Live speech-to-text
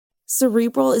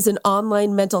Cerebral is an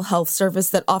online mental health service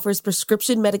that offers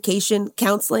prescription medication,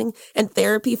 counseling, and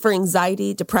therapy for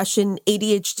anxiety, depression,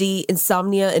 ADHD,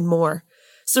 insomnia, and more.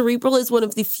 Cerebral is one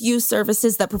of the few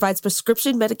services that provides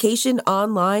prescription medication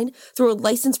online through a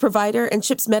licensed provider and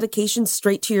ships medication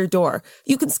straight to your door.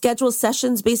 You can schedule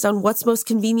sessions based on what's most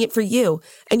convenient for you,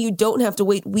 and you don't have to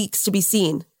wait weeks to be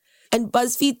seen. And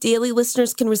BuzzFeed Daily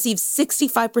listeners can receive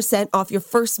 65% off your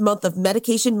first month of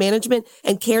medication management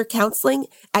and care counseling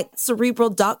at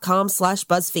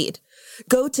Cerebral.com/BuzzFeed.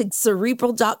 Go to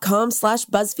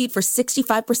Cerebral.com/BuzzFeed for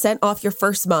 65% off your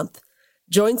first month.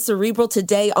 Join Cerebral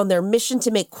today on their mission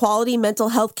to make quality mental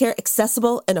health care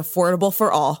accessible and affordable for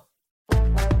all.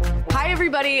 Hi,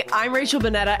 everybody. I'm Rachel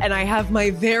Bonnetta, and I have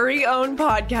my very own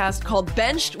podcast called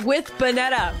Benched with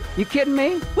Bonnetta. You kidding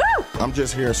me? Woo! I'm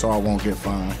just here so I won't get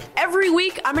fined. Every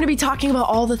week, I'm going to be talking about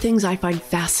all the things I find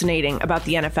fascinating about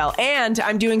the NFL, and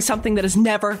I'm doing something that has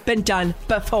never been done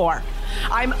before.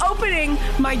 I'm opening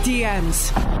my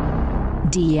DMs.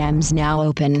 DMs now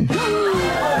open.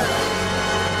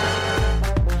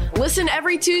 Listen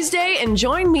every Tuesday and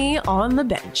join me on the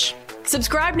bench.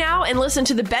 Subscribe now and listen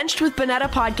to the Benched with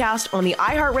Bonnetta podcast on the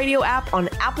iHeartRadio app, on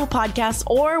Apple Podcasts,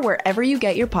 or wherever you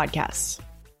get your podcasts.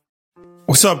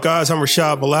 What's up, guys? I'm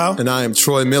Rashad Bilal. And I am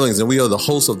Troy Millings, and we are the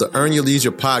hosts of the Earn Your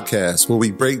Leisure podcast, where we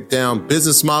break down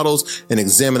business models and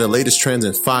examine the latest trends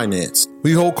in finance.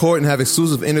 We hold court and have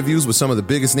exclusive interviews with some of the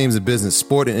biggest names in business,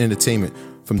 sport, and entertainment.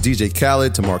 From DJ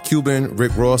Khaled to Mark Cuban,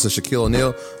 Rick Ross, to Shaquille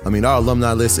O'Neal. I mean, our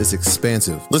alumni list is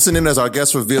expansive. Listen in as our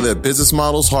guests reveal their business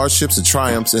models, hardships, and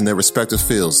triumphs in their respective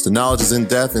fields. The knowledge is in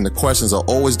depth, and the questions are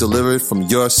always delivered from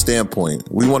your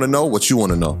standpoint. We want to know what you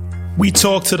want to know. We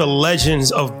talk to the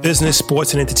legends of business,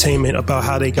 sports, and entertainment about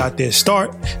how they got their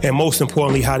start, and most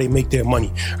importantly, how they make their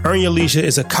money. Earn Your Leisure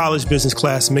is a college business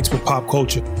class mixed with pop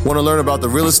culture. Want to learn about the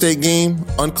real estate game?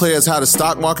 Unclear as how the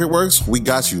stock market works? We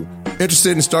got you.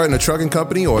 Interested in starting a trucking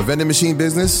company or a vending machine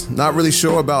business? Not really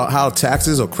sure about how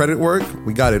taxes or credit work?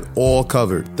 We got it all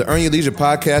covered. The Earn Your Leisure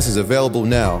podcast is available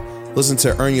now. Listen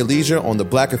to Earn Your Leisure on the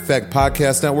Black Effect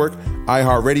Podcast Network,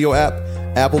 iHeartRadio app,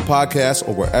 Apple Podcasts,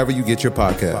 or wherever you get your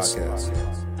podcasts.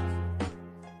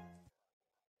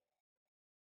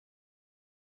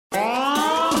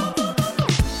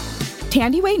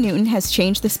 Thandiwe Newton has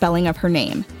changed the spelling of her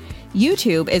name.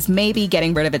 YouTube is maybe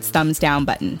getting rid of its thumbs down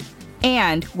button.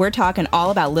 And we're talking all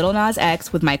about Lil Nas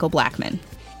X with Michael Blackman.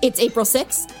 It's April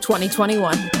 6th,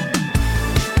 2021.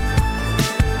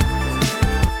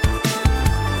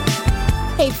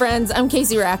 Hey friends, I'm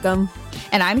Casey Rackham.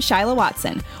 And I'm Shyla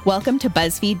Watson. Welcome to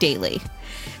BuzzFeed Daily.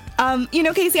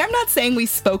 Casey, I'm not saying we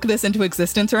spoke this into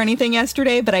existence or anything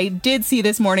yesterday, but I did see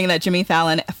this morning that Jimmy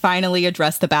Fallon finally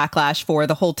addressed the backlash for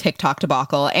the whole TikTok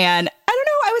debacle. And I don't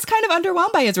know, I was kind of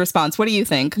underwhelmed by his response. What do you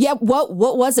think? Yeah, what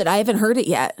was it? I haven't heard it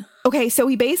yet. Okay, so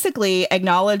he basically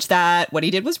acknowledged that what he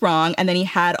did was wrong, and then he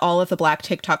had all of the Black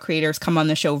TikTok creators come on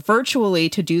the show virtually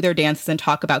to do their dances and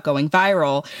talk about going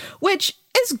viral, which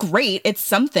is great. It's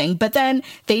something. But then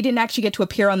they didn't actually get to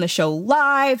appear on the show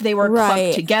live. They were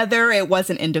clumped together. It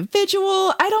wasn't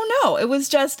individual. I don't know. It was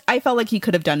just, I felt like he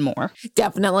could have done more.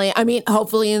 Definitely. I mean,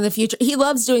 hopefully in the future, he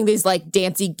loves doing these like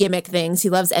dancey gimmick things. He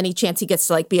loves any chance he gets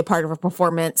to like be a part of a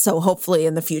performance. So hopefully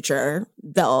in the future,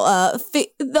 they'll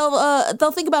think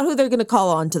about who they're going to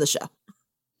call on to the show.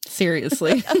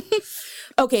 Seriously.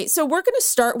 Okay, so we're going to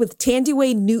start with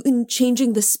Thandiwe Newton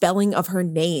changing the spelling of her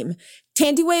name.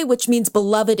 Thandiwe, which means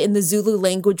beloved in the Zulu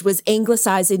language, was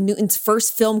anglicized in Newton's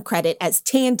first film credit as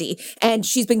Tandy, and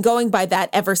she's been going by that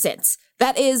ever since.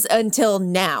 That is until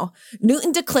now.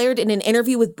 Newton declared in an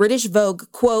interview with British Vogue,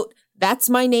 quote, "That's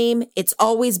my name. It's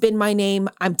always been my name.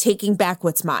 I'm taking back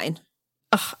what's mine."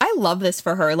 Ugh, I love this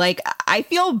for her. Like, I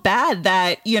feel bad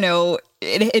that,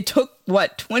 it took,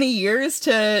 20 years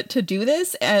to do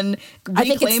this and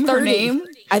reclaim her name?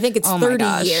 I think it's 30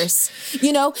 years.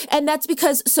 And that's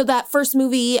because, so that first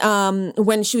movie,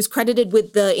 when she was credited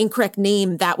with the incorrect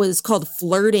name, that was called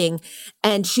Flirting.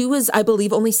 And she was, I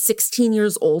believe, only 16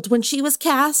 years old when she was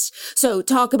cast. So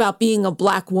talk about being a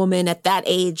Black woman at that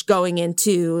age going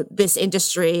into this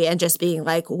industry and just being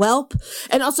like, welp.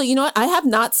 And also, you know what? I have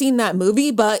not seen that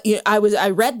movie, but I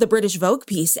read the British Vogue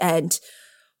piece and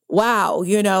wow,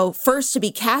 first to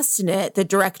be cast in it, the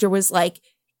director was like,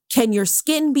 can your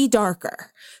skin be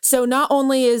darker? So not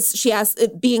only is she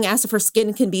being asked if her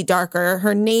skin can be darker,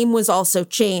 her name was also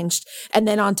changed. And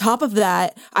then on top of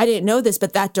that, I didn't know this,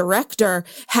 but that director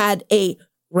had a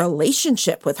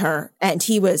relationship with her and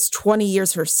he was 20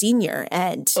 years her senior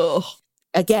and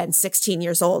again, 16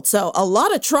 years old. So a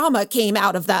lot of trauma came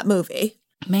out of that movie.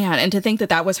 Man, and to think that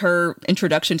that was her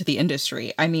introduction to the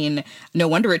industry. I mean, no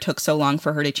wonder it took so long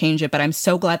for her to change it, but I'm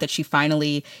so glad that she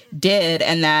finally did,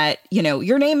 and that, you know,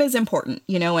 your name is important,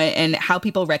 you know, and how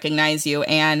people recognize you.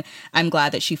 And I'm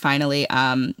glad that she finally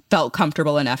felt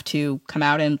comfortable enough to come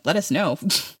out and let us know.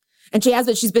 And she has,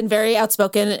 but she's been very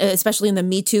outspoken, especially in the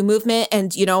Me Too movement.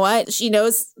 And you know what? She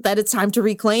knows that it's time to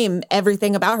reclaim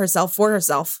everything about herself for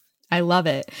herself. I love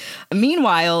it.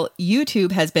 Meanwhile,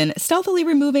 YouTube has been stealthily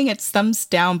removing its thumbs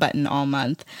down button all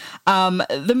month.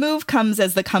 The move comes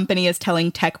as the company is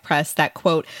telling tech press that,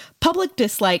 quote, public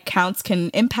dislike counts can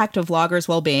impact a vlogger's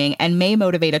well-being and may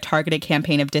motivate a targeted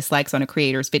campaign of dislikes on a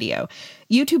creator's video.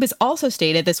 YouTube has also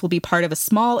stated this will be part of a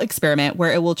small experiment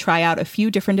where it will try out a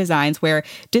few different designs where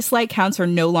dislike counts are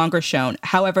no longer shown.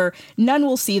 However, none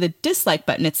will see the dislike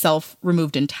button itself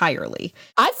removed entirely.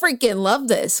 I freaking love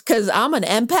this because I'm an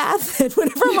empath, and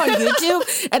whenever I'm on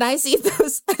YouTube and I see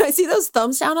those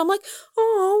thumbs down, I'm like,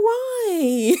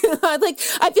 oh, why? Like,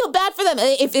 I feel bad for them.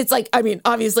 If it's like, I mean,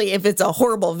 obviously, if it's a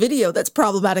horrible video that's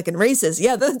problematic and racist,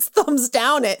 yeah, that's thumbs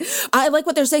down it. I like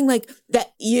what they're saying, like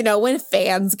that, you know, when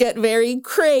fans get very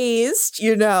crazed,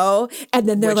 you know, and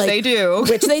then they're which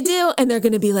they do, and they're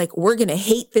going to be like, we're going to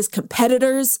hate this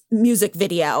competitor's music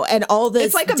video and all this.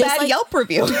 It's like a bad Yelp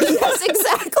review. Yes,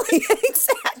 exactly.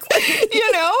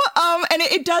 You know, and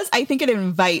it does, I think it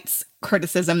invites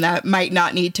criticism that might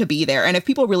not need to be there. And if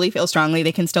people really feel strongly,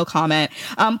 they can still comment.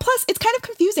 Plus, it's kind of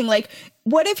confusing. Like,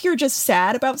 what if you're just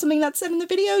sad about something that's said in the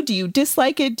video? Do you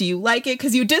dislike it? Do you like it?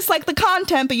 Because you dislike the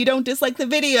content, but you don't dislike the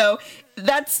video.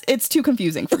 It's too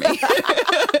confusing for me.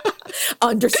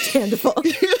 Understandable.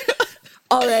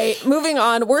 All right, moving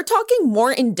on. We're talking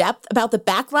more in depth about the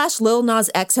backlash Lil Nas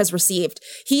X has received.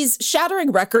 He's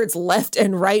shattering records left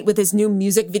and right with his new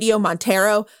music video,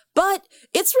 Montero, but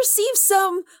it's received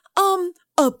some,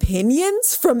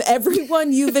 opinions from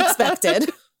everyone you've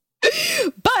expected.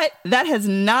 But that has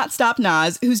not stopped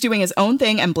Nas, who's doing his own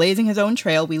thing and blazing his own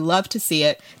trail. We love to see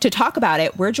it. To talk about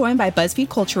it, we're joined by BuzzFeed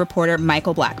culture reporter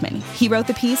Michael Blackman. He wrote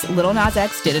the piece, Lil Nas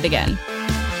X Did It Again.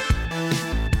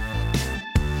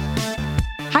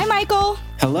 Hi, Michael.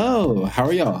 Hello. How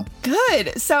are y'all?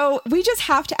 Good. So we just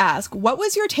have to ask, what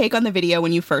was your take on the video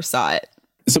when you first saw it?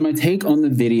 So my take on the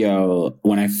video,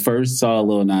 when I first saw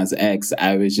Lil Nas X,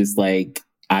 I was just like,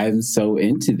 I'm so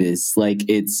into this. Like,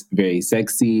 it's very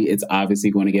sexy. It's obviously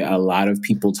going to get a lot of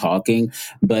people talking.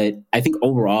 But I think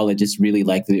overall, I just really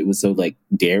liked that it was so, like,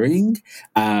 daring.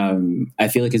 I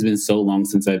feel like it's been so long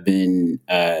since I've been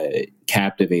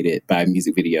captivated by a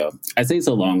music video. I say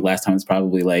so long. Last time was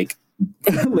probably, like,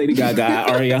 Lady Gaga,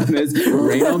 Ariana's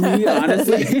Rain on Me,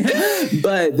 honestly.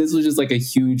 But this was just like a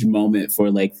huge moment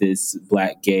for like this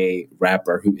Black gay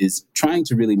rapper who is trying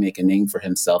to really make a name for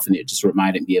himself. And it just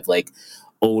reminded me of like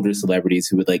older celebrities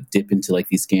who would like dip into like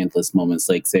these scandalous moments,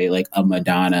 like say like a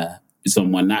Madonna,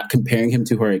 someone, not comparing him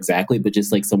to her exactly, but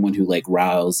just like someone who like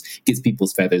gets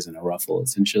people's feathers in a ruffle,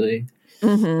 essentially.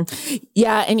 Mm-hmm.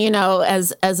 Yeah. And, you know,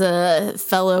 as a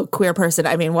fellow queer person,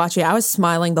 I mean, watching, I was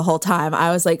smiling the whole time. I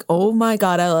was like, oh my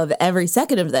God, I love every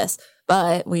second of this.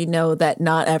 But we know that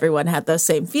not everyone had those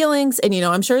same feelings. And, you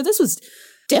know, I'm sure this was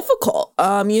difficult.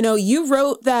 You know, you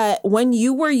wrote that when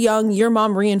you were young, your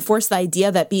mom reinforced the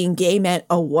idea that being gay meant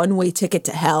a one-way ticket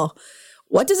to hell.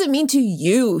 What does it mean to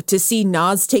you to see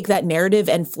Nas take that narrative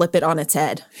and flip it on its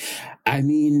head? I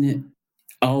mean,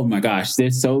 oh my gosh,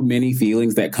 there's so many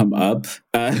feelings that come up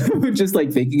just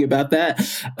like thinking about that.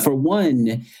 For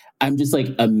one, I'm just like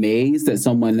amazed that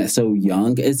someone that's so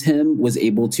young as him was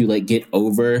able to like get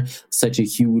over such a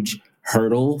huge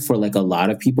hurdle for like a lot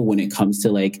of people when it comes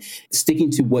to like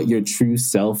sticking to what your true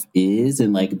self is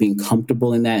and like being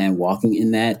comfortable in that and walking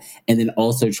in that. And then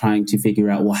also trying to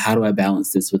figure out, well, how do I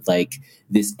balance this with like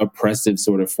this oppressive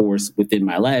sort of force within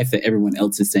my life that everyone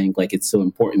else is saying like it's so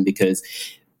important? Because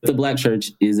the Black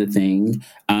church is a thing.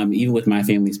 Even with my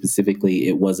family specifically,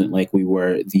 it wasn't like we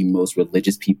were the most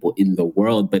religious people in the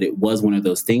world, but it was one of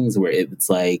those things where it's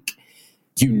like,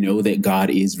 you know that God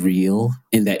is real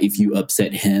and that if you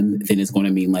upset him, then it's going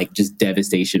to mean like just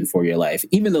devastation for your life.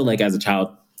 Even though like as a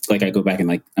child, like I go back and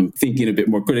like I'm thinking a bit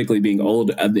more critically being old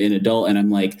and an adult, and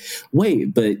I'm like,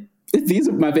 wait, but these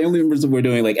are my family members who were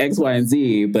doing like X, Y, and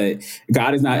Z, but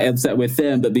God is not upset with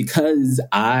them. But because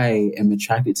I am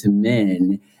attracted to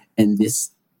men and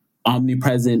this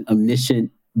omnipresent,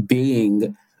 omniscient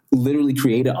being literally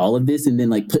created all of this and then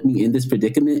like put me in this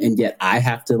predicament, and yet I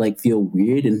have to like feel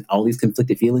weird and all these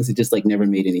conflicted feelings, it just like never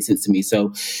made any sense to me.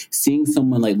 So seeing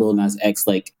someone like Lil Nas X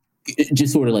like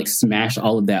just sort of like smash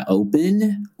all of that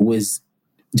open was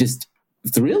just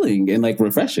thrilling and like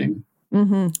refreshing.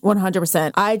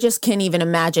 100%. I just can't even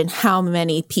imagine how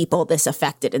many people this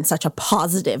affected in such a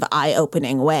positive,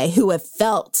 eye-opening way who have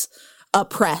felt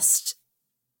oppressed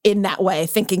in that way,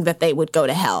 thinking that they would go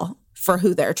to hell for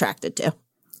who they're attracted to.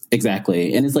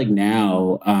 Exactly. And it's like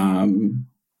now,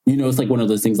 it's like one of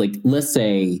those things, like, let's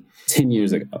say 10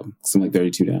 years ago, so I'm like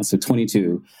 32 now, so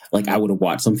 22, like I would have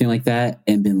watched something like that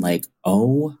and been like,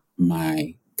 oh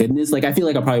my goodness. Like, I feel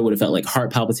like I probably would have felt like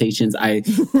heart palpitations. I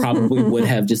probably would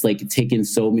have just like taken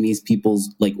so many people's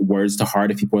like words to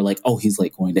heart if people were like, oh, he's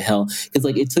like going to hell. Because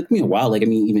like, it took me a while. Like, I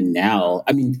mean, even now,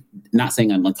 I mean, not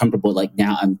saying I'm uncomfortable, like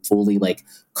now I'm fully like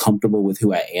comfortable with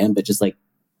who I am, but just like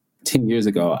 10 years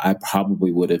ago, I probably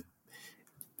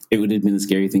it would have been a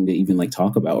scary thing to even like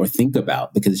talk about or think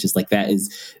about, because it's just like, that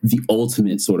is the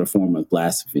ultimate sort of form of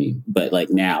blasphemy. But like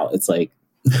now it's like,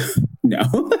 no,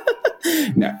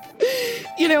 no.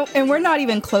 And we're not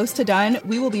even close to done.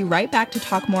 We will be right back to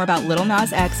talk more about Lil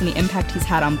Nas X and the impact he's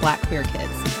had on Black queer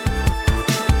kids.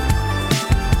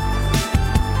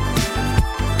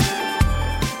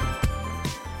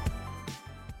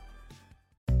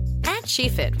 At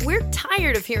SheFit, we're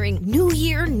tired of hearing new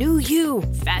year, new you,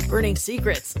 fat-burning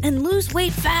secrets, and lose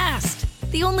weight fast.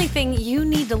 The only thing you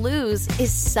need to lose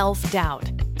is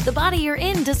self-doubt. The body you're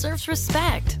in deserves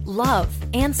respect, love,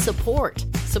 and support.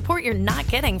 Support you're not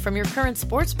getting from your current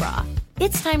sports bra.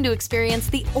 It's time to experience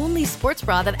the only sports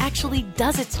bra that actually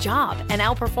does its job and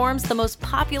outperforms the most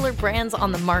popular brands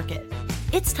on the market.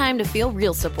 It's time to feel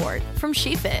real support from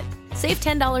SheFit. Save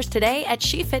 $10 today at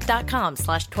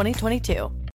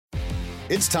SheFit.com/2022.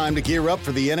 It's time to gear up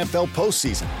for the NFL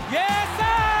postseason. Yes, sir!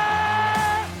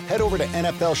 Head over to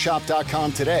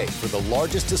NFLShop.com today for the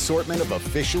largest assortment of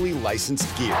officially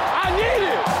licensed gear. I need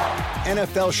it!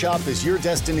 NFL Shop is your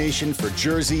destination for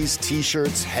jerseys,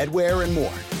 t-shirts, headwear, and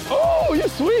more. Oh, you're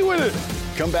sweet with it!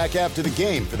 Come back after the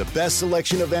game for the best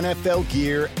selection of NFL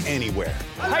gear anywhere.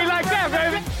 How you like that,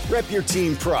 baby? Rep your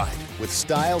team pride with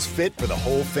styles fit for the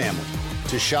whole family.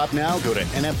 To shop now, go to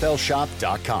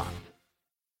NFLShop.com.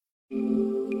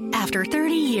 After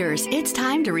 30 years, it's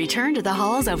time to return to the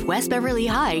halls of West Beverly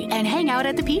High and hang out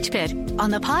at the Peach Pit.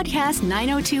 On the podcast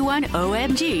 9021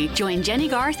 OMG, join Jenny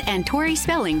Garth and Tori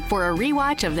Spelling for a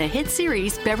rewatch of the hit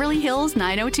series Beverly Hills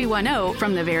 90210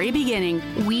 from the very beginning.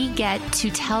 We get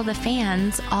to tell the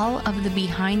fans all of the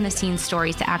behind-the-scenes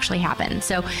stories that actually happen.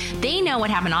 So they know what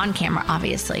happened on camera,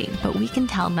 obviously, but we can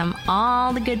tell them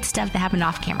all the good stuff that happened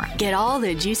off camera. Get all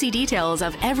the juicy details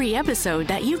of every episode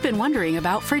that you've been wondering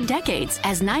about for decades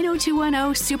as 90210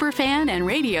 superfan and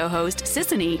radio host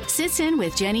Sissany sits in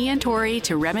with Jenny and Tori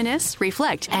to reminisce,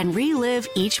 reflect, and relive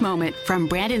each moment, from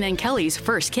Brandon and Kelly's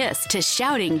first kiss to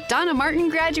shouting, Donna Martin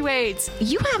graduates.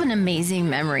 You have an amazing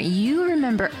memory. You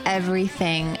remember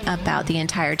everything about the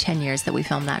entire 10 years that we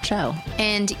filmed that show.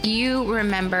 And you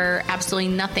remember absolutely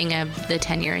nothing of the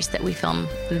 10 years that we filmed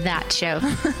that show.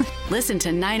 Listen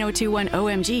to 9021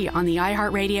 OMG on the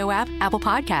iHeartRadio app, Apple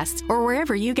Podcasts, or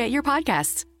wherever you get your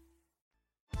podcasts.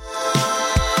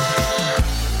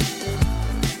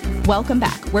 Welcome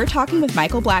back. We're talking with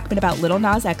Michael Blackman about Lil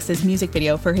Nas X's music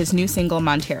video for his new single,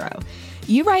 Montero.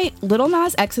 You write, Lil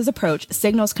Nas X's approach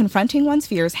signals confronting one's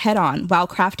fears head-on while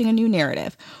crafting a new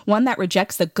narrative, one that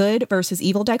rejects the good versus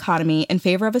evil dichotomy in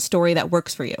favor of a story that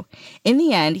works for you. In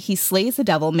the end, he slays the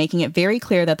devil, making it very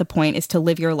clear that the point is to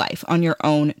live your life on your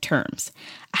own terms.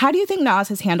 How do you think Nas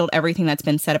has handled everything that's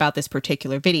been said about this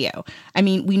particular video? I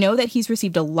mean, we know that he's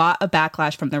received a lot of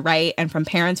backlash from the right and from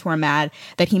parents who are mad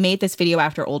that he made this video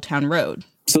after Old Town Road.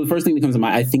 So the first thing that comes to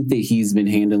mind, I think that he's been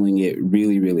handling it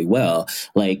really, really well.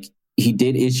 Like, he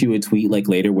did issue a tweet like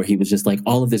later where he was just like,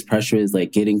 all of this pressure is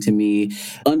like getting to me.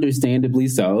 Understandably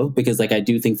so, because like, I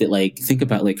do think that like, think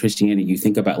about like Christianity, you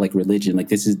think about like religion, like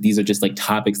these are just like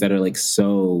topics that are like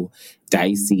so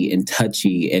dicey and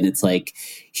touchy. And it's like,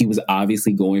 he was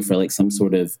obviously going for like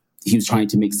he was trying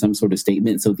to make some sort of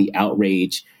statement. So the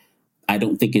outrage, I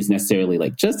don't think is necessarily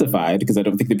like justified, because I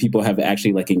don't think that people have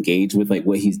actually like engaged with like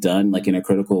what he's done like in a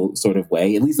critical sort of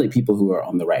way, at least like people who are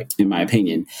on the right, in my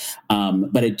opinion.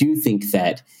 But I do think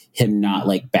that him not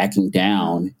like backing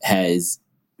down has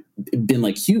been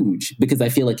like huge, because I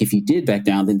feel like if he did back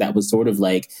down, then that would sort of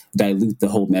like dilute the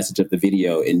whole message of the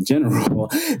video in general.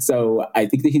 So I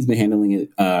think that he's been handling it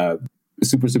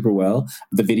super, super well.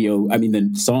 The video, I mean, the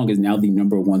song is now the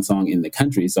 #1 song in the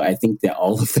country. So I think that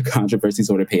all of the controversy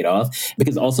sort of paid off,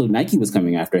 because also Nike was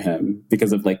coming after him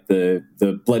because of like the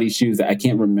bloody shoes that I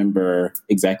can't remember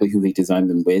exactly who they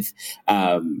designed them with.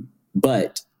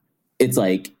 But it's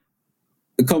like,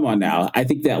 come on now. I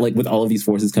think that like with all of these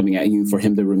forces coming at you, for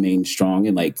him to remain strong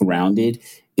and like grounded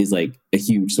is like a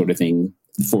huge sort of thing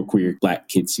for queer Black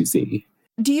kids to see.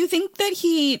 Do you think that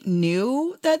he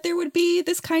knew that there would be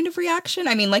this kind of reaction?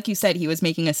 I mean, like you said, he was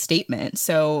making a statement.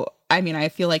 So, I mean, I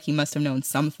feel like he must have known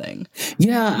something.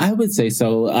 Yeah, I would say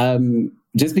so.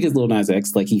 Just because Lil Nas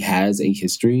X, like, he has a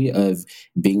history of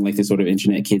being like this sort of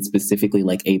internet kid, specifically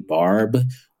like a barb,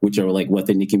 which are like what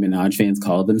the Nicki Minaj fans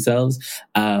call themselves.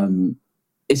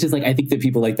 It's just like, I think that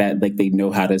people like that, like, they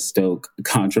know how to stoke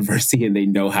controversy and they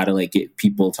know how to like get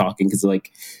people talking. Cause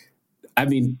like, I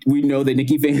mean, we know that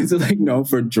Nicki fans are like known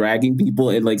for dragging people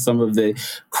in like some of the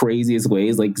craziest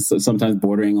ways, like sometimes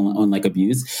bordering on like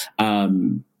abuse.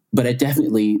 But it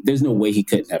definitely, there's no way he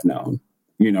couldn't have known.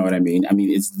 You know what I mean? I mean,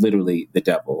 it's literally the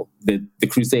devil. The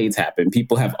Crusades happened.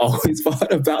 People have always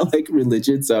fought about like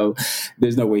religion. So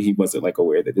there's no way he wasn't like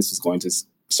aware that this was going to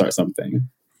start something.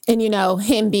 And, you know,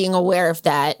 him being aware of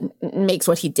that makes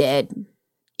what he did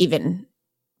even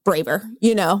braver,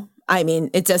 you know? I mean,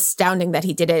 it's astounding that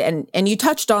he did it. And you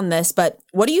touched on this, but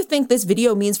what do you think this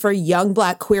video means for young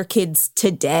Black queer kids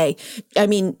today? I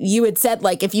mean, you had said,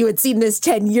 like, if you had seen this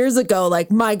 10 years ago,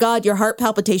 like, my God, your heart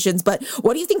palpitations. But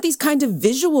what do you think these kinds of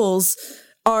visuals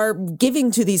are giving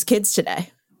to these kids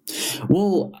today?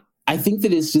 Well, I think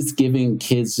that it's just giving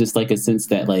kids just like a sense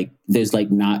that like there's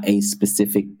like not a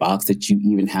specific box that you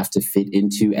even have to fit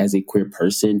into as a queer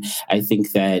person. I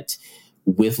think that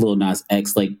with Lil Nas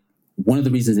X, like, one of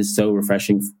the reasons it's so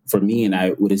refreshing for me, and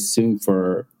I would assume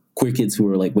for queer kids who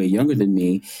are like way younger than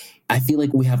me, I feel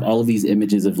like we have all of these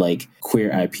images of like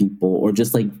queer-eyed people, or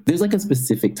just like there's like a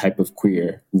specific type of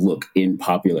queer look in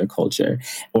popular culture,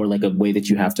 or like a way that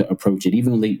you have to approach it.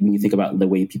 Even when you think about the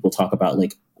way people talk about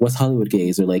like West Hollywood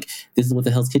gays, or like this is what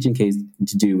the Hell's Kitchen case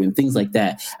to do, and things like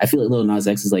that. I feel like Lil Nas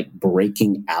X is like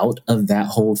breaking out of that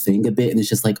whole thing a bit, and it's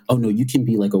just like, oh no, you can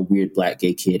be like a weird Black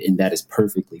gay kid, and that is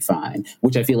perfectly fine.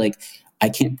 Which I feel like I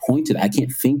can't point to that. I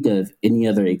can't think of any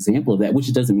other example of that,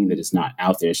 which doesn't mean that it's not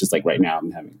out there. It's just like right now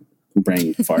I'm having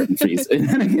brain fart and freeze and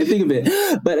I can't think of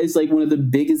it. But it's like one of the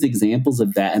biggest examples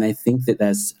of that. And I think that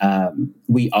that's,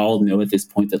 we all know at this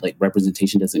point that like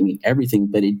representation doesn't mean everything,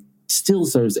 but it still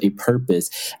serves a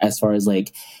purpose as far as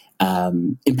like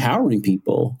empowering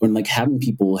people, or like having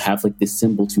people have like this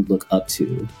symbol to look up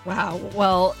to. Wow.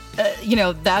 Well, you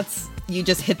know, you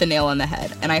just hit the nail on the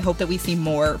head. And I hope that we see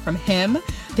more from him.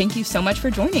 Thank you so much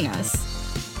for joining us.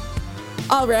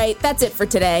 All right, that's it for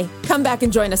today. Come back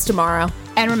and join us tomorrow.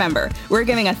 And remember, we're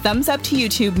giving a thumbs up to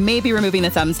YouTube, maybe removing the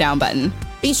thumbs down button.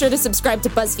 Be sure to subscribe to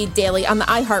BuzzFeed Daily on the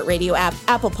iHeartRadio app,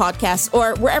 Apple Podcasts,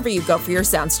 or wherever you go for your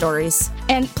sound stories.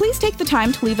 And please take the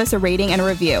time to leave us a rating and a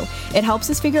review. It helps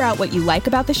us figure out what you like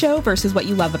about the show versus what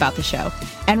you love about the show.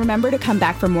 And remember to come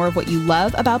back for more of what you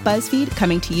love about BuzzFeed,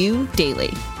 coming to you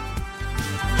daily.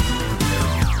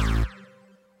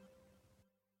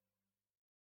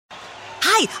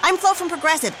 Hi, I'm Flo from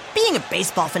Progressive. Being a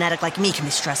baseball fanatic like me can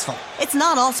be stressful. It's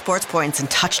not all sports points and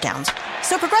touchdowns.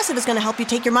 So Progressive is going to help you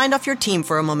take your mind off your team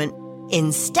for a moment.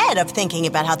 Instead of thinking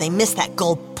about how they missed that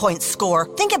goal point score,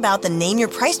 think about the Name Your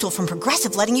Price tool from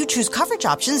Progressive, letting you choose coverage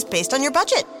options based on your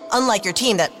budget. Unlike your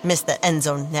team that missed the end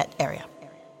zone net area.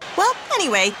 Well,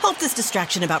 anyway, hope this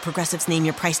distraction about Progressive's Name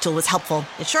Your Price tool was helpful.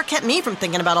 It sure kept me from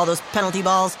thinking about all those penalty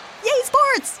balls. Yay,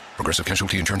 sports! Progressive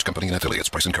Casualty Insurance Company and Affiliates.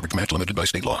 Price and coverage match limited by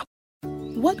state law.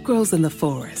 What grows in the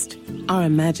forest? Our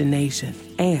imagination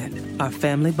and our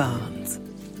family bonds.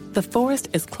 The forest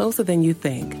is closer than you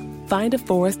think. Find a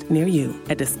forest near you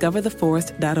at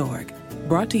discovertheforest.org.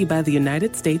 Brought to you by the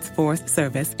United States Forest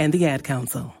Service and the Ad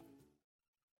Council.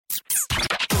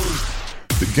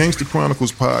 The Gangster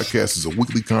Chronicles podcast is a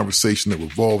weekly conversation that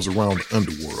revolves around the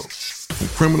underworld. From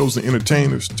criminals and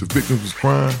entertainers to victims of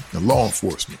crime and law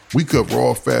enforcement, we cover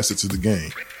all facets of the game.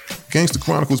 Gangster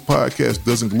Chronicles podcast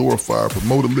doesn't glorify or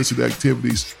promote illicit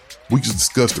activities. We just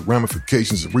discuss the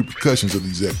ramifications and repercussions of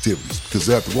these activities. Because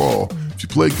after all, if you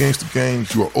play gangster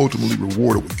games, you are ultimately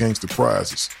rewarded with gangster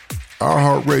prizes.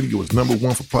 iHeartRadio is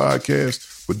 #1 for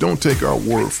podcasts, but don't take our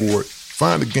word for it.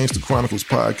 Find the Gangster Chronicles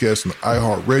podcast on the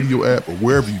iHeartRadio app or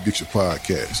wherever you get your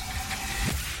podcasts.